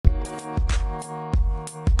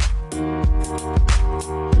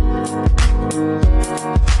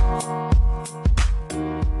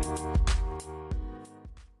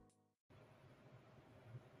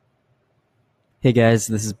Hey guys,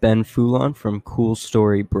 this is Ben Foulon from Cool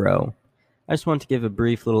Story Bro. I just want to give a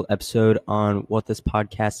brief little episode on what this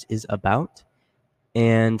podcast is about.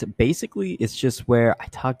 And basically, it's just where I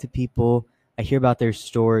talk to people, I hear about their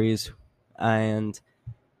stories, and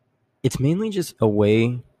it's mainly just a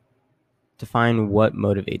way to find what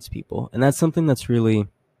motivates people. And that's something that's really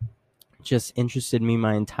just interested me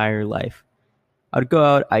my entire life. I'd go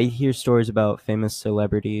out, I hear stories about famous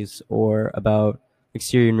celebrities or about like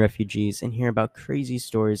Syrian refugees and hear about crazy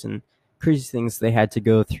stories and crazy things they had to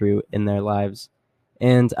go through in their lives.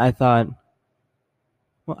 And I thought,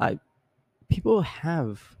 well, people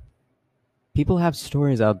have people have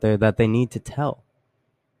stories out there that they need to tell.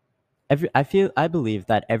 I believe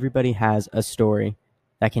that everybody has a story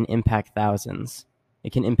that can impact thousands.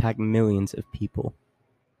 It can impact millions of people.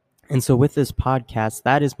 And so with this podcast,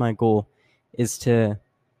 that is my goal, is to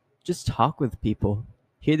just talk with people,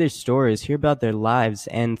 hear their stories, hear about their lives,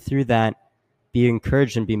 and through that, be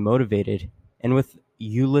encouraged and be motivated. And with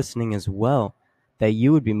you listening as well, that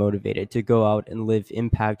you would be motivated to go out and live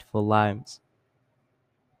impactful lives,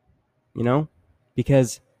 you know?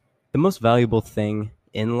 Because the most valuable thing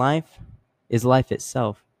in life is life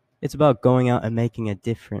itself. It's about going out and making a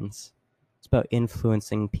difference. It's about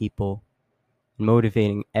influencing people and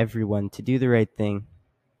motivating everyone to do the right thing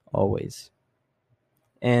always.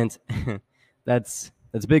 And that's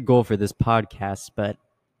a big goal for this podcast, but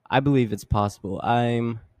I believe it's possible.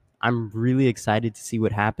 I'm really excited to see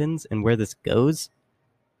what happens and where this goes,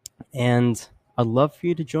 and I'd love for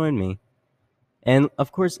you to join me. And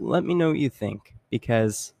of course, let me know what you think,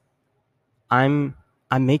 because I'm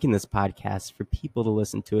I'm making this podcast for people to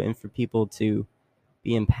listen to it and for people to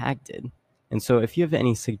be impacted. And so if you have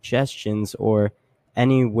any suggestions or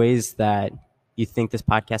any ways that you think this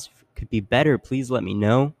podcast could be better, please let me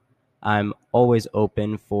know. I'm always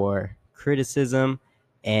open for criticism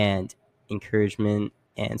and encouragement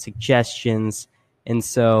and suggestions. And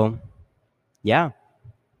so, yeah,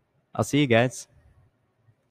 I'll see you guys.